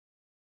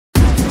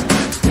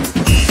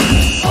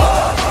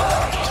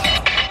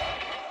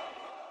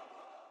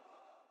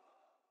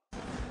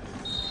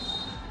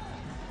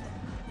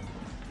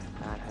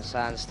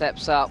Hassan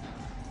steps up,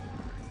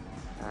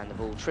 and the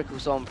ball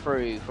trickles on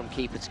through from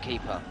keeper to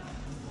keeper.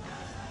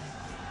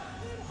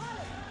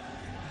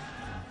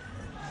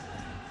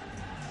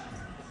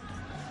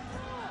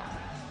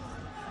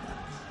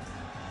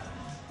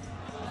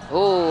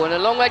 Oh, and a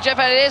long way, Jeff,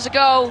 and it is a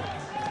goal.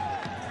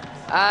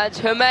 And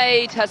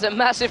Hamid has a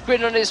massive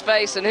grin on his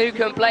face, and who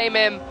can blame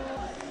him?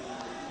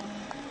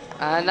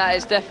 And that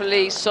has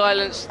definitely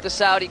silenced the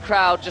Saudi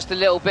crowd just a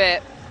little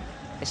bit.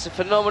 It's a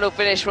phenomenal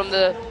finish from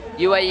the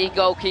UAE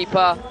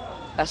goalkeeper.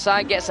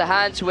 Hassan gets a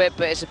hand to it,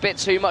 but it's a bit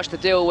too much to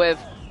deal with.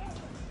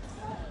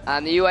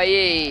 And the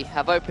UAE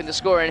have opened the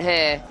scoring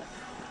here.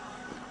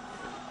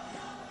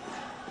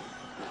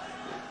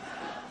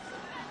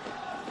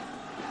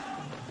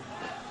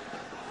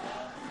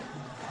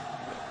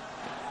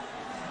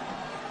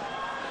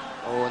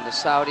 Oh, and the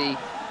Saudi,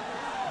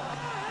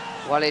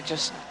 Walid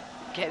just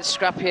getting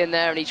scrappy in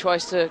there, and he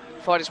tries to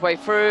fight his way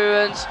through,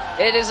 and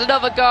it is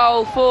another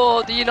goal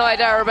for the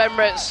United Arab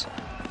Emirates.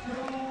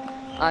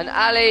 And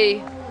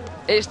Ali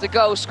is the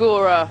goal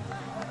scorer.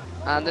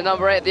 And the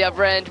number 8 at the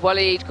other end,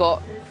 Walid,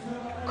 got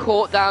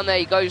caught down there.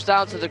 He goes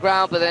down to the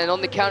ground, but then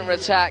on the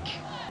counter-attack,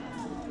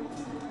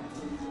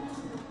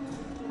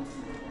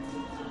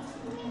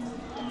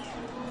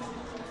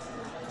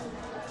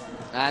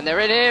 and they're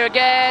in here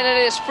again, and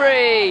it's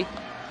free.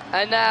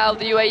 And now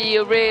the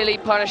UAE are really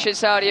punishing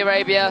Saudi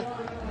Arabia.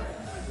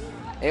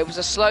 It was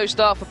a slow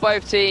start for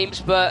both teams,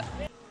 but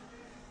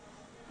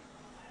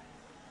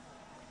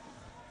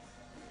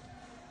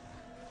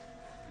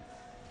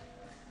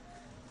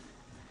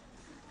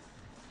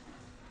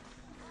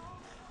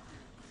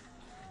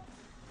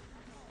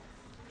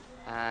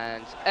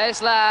and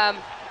Islam,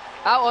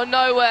 out of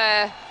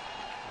nowhere,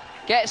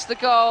 gets the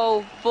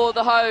goal for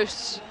the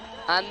hosts,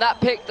 and that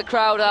picked the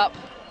crowd up.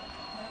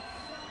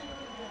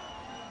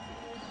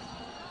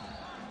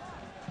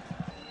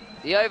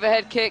 The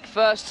overhead kick,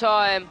 first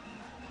time,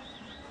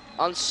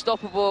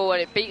 unstoppable,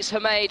 and it beats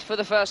Hamid for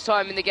the first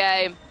time in the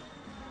game.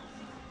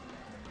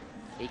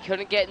 He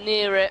couldn't get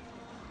near it,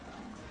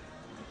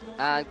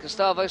 and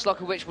Gustavo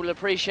Slockovic will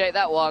appreciate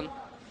that one.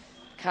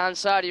 Can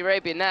Saudi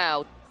Arabia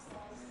now?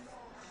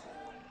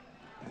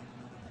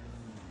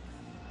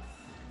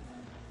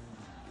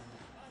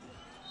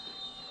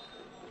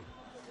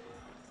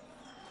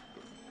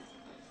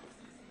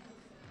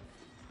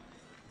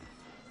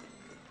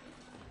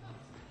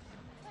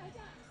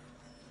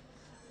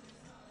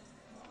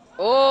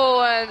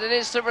 Oh, and an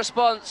instant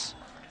response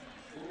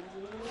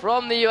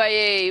from the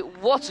UAE.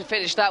 What a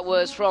finish that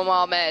was from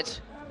Ahmed.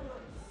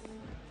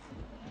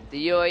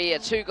 The UAE are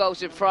 2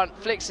 goals in front,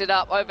 flicks it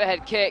up,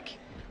 overhead kick,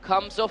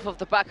 comes off of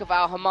the back of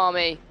Al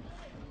Hamami,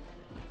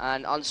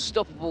 and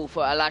unstoppable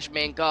for Al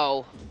Ashmi in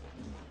goal.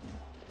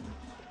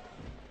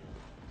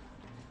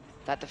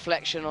 That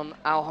deflection on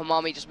Al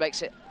Hamami just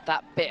makes it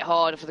that bit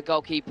harder for the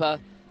goalkeeper.